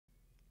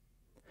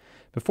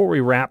Before we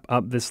wrap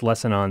up this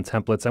lesson on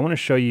templates, I want to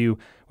show you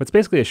what's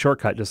basically a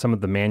shortcut to some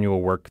of the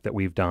manual work that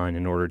we've done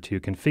in order to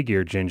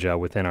configure Jinja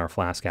within our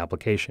Flask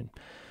application.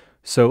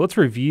 So let's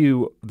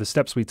review the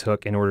steps we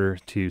took in order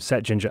to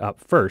set Jinja up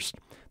first.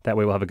 That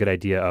way we'll have a good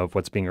idea of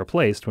what's being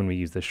replaced when we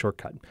use this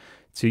shortcut.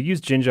 To use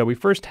Jinja, we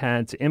first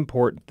had to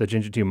import the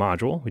Jinja2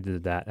 module. We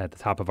did that at the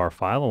top of our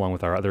file along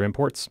with our other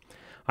imports.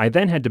 I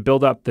then had to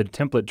build up the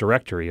template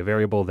directory, a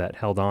variable that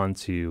held on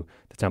to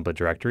the template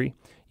directory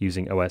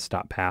using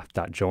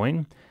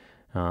os.path.join.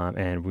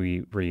 And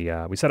we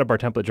set up our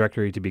template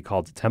directory to be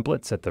called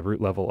templates at the root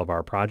level of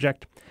our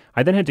project.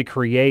 I then had to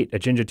create a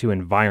Jinja2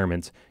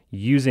 environment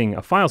using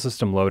a file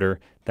system loader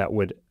that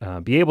would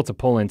be able to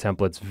pull in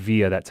templates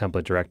via that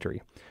template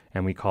directory.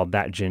 And we called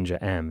that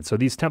Jinja-env. So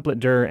these template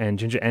dir and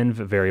Jinja-env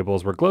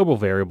variables were global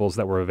variables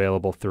that were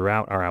available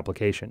throughout our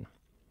application.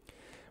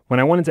 When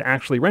I wanted to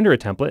actually render a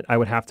template, I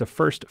would have to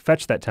first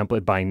fetch that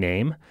template by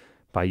name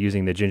by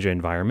using the Jinja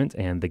environment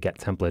and the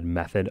getTemplate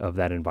method of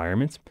that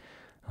environment.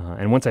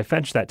 And once I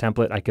fetched that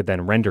template, I could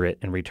then render it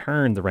and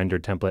return the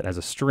rendered template as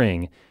a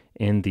string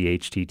in the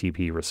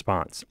HTTP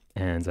response.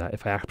 And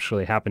if I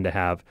actually happen to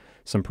have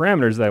some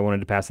parameters that I wanted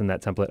to pass in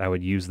that template, I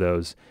would use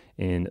those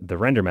in the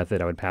render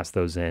method. I would pass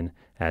those in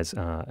as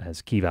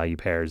key value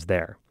pairs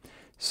there.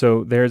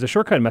 So there's a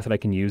shortcut method I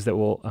can use that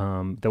will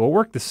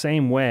work the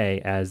same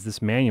way as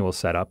this manual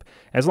setup,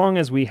 as long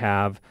as we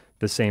have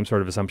the same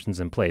sort of assumptions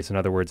in place. In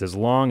other words, as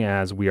long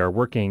as we are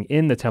working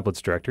in the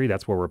templates directory,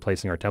 that's where we're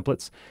placing our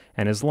templates,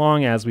 and as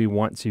long as we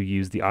want to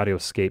use the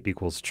audioscape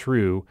equals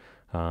true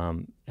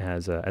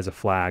as a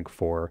flag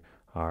for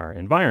our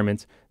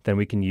environment, then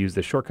we can use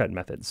the shortcut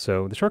method.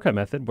 So the shortcut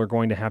method we're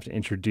going to have to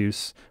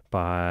introduce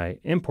by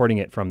importing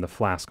it from the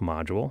Flask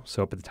module.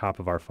 So up at the top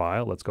of our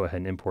file, let's go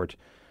ahead and import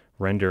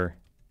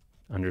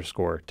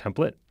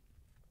render_template.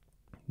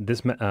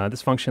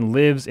 This function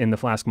lives in the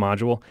Flask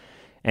module,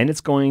 and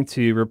it's going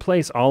to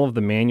replace all of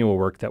the manual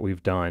work that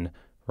we've done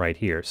right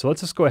here. So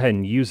let's just go ahead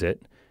and use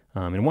it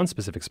in one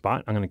specific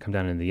spot. I'm going to come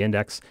down into the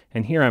index,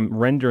 and here I'm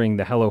rendering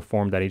the hello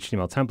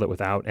form.html template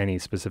without any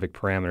specific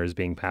parameters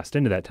being passed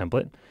into that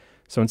template.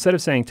 So instead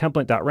of saying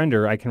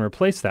template.render, I can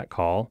replace that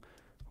call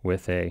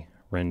with a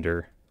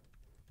render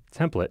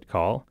template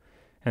call,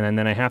 and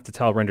then I have to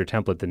tell render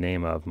template the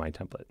name of my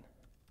template.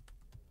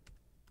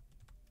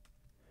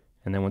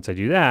 And then once I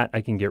do that,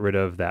 I can get rid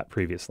of that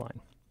previous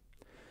line.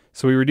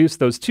 So we reduced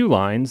those two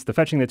lines, the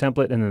fetching the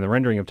template and then the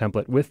rendering of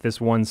template, with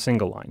this one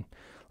single line.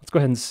 Let's go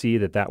ahead and see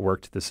that that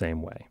worked the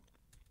same way.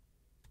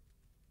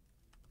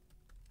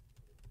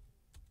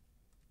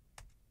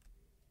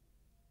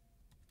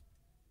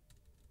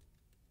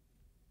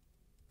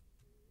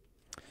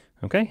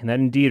 Okay, and that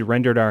indeed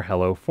rendered our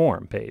hello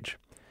form page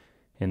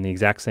in the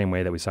exact same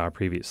way that we saw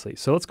previously.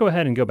 So let's go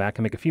ahead and go back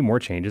and make a few more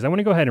changes. I want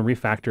to go ahead and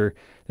refactor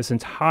this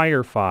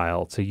entire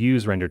file to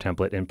use render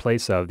template in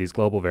place of these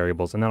global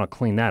variables, and then I'll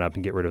clean that up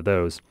and get rid of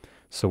those.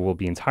 So we'll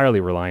be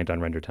entirely reliant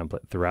on render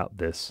template throughout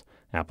this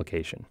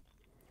application.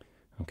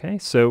 Okay,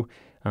 so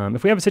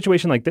if we have a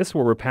situation like this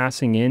where we're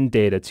passing in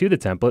data to the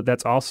template,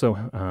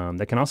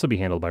 that can also be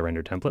handled by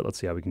render template. Let's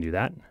see how we can do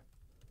that.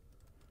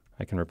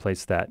 I can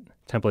replace that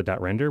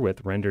template.render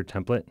with render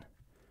template.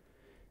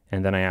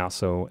 And then I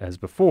also, as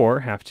before,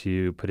 have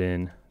to put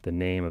in the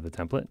name of the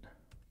template.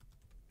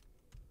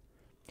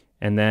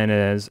 And then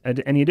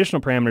any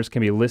additional parameters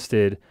can be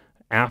listed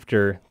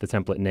after the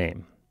template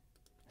name.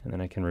 And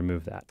then I can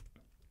remove that.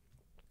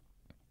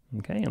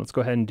 Okay, and let's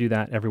go ahead and do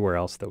that everywhere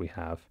else that we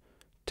have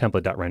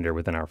template.render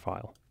within our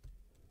file.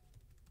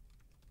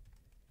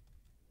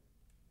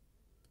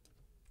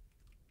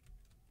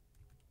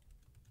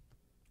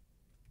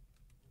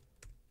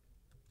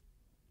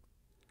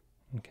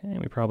 Okay,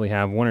 we probably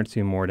have one or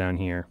two more down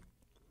here.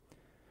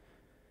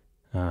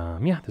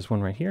 Yeah, there's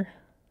one right here.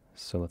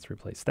 So let's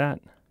replace that.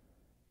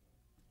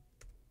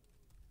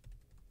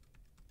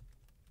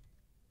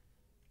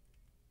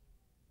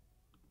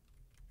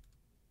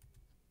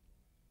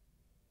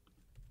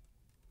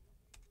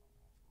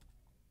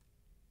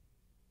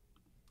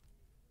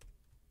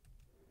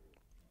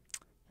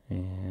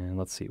 And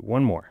let's see,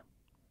 one more.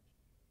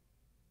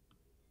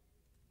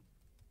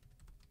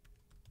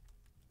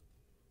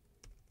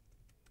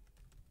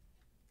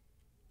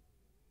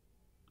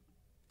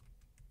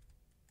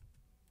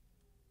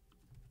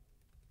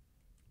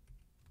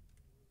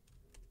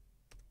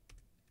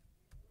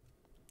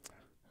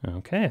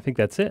 Okay, I think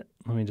that's it.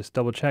 Let me just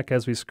double check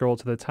as we scroll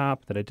to the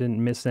top that I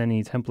didn't miss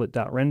any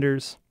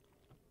template.renders.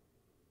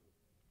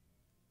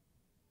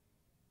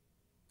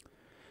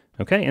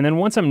 Okay, and then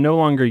once I'm no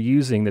longer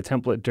using the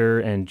template dir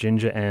and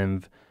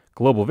Jinja-env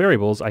global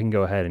variables, I can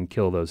go ahead and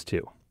kill those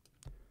too.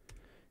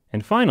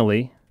 And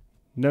finally,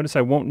 notice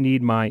I won't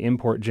need my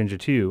import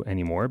Jinja2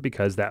 anymore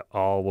because that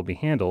all will be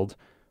handled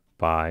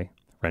by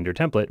render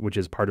template, which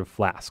is part of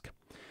Flask.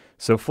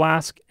 So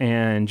Flask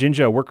and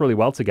Jinja work really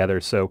well together.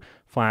 So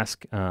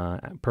Flask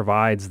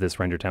provides this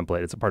render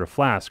template. It's a part of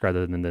Flask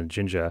rather than the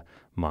Jinja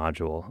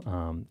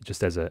module,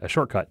 just as a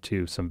shortcut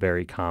to some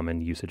very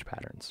common usage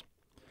patterns.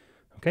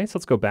 Okay, so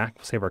let's go back,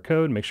 save our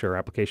code, make sure our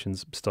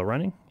application's still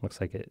running. Looks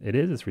like it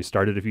is. It's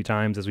restarted a few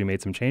times as we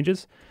made some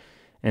changes.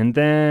 And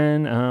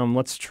then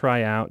let's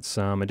try out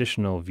some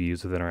additional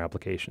views within our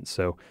application.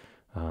 So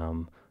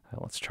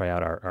let's try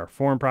out our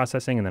form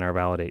processing and then our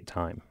validate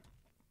time.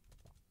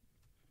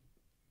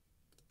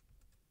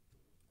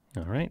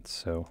 All right,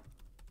 so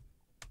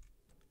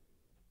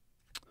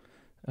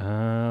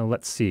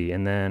let's see.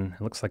 And then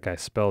it looks like I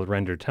spelled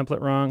render template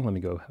wrong. Let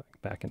me go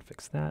back and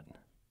fix that.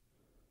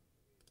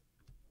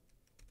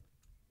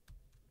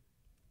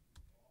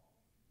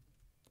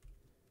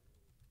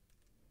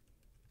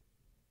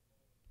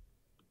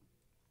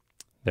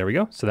 There we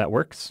go. So that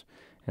works.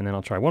 And then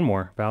I'll try one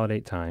more,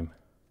 validate time,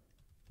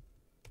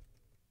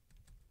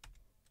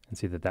 and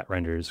see that that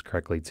renders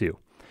correctly too.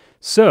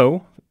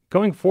 So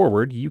going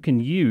forward, you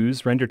can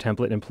use render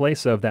template in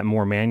place of that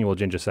more manual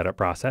Jinja setup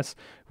process.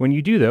 When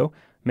you do, though,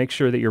 make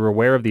sure that you're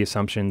aware of the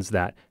assumptions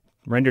that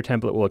render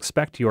template will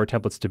expect your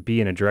templates to be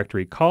in a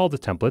directory called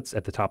templates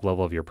at the top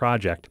level of your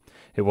project.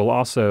 It will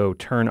also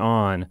turn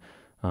on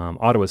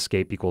auto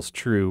escape equals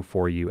true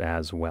for you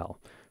as well.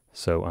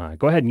 So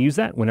go ahead and use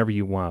that whenever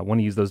you want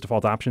to use those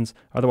default options.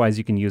 Otherwise,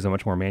 you can use a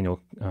much more manual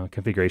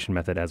configuration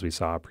method as we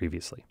saw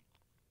previously.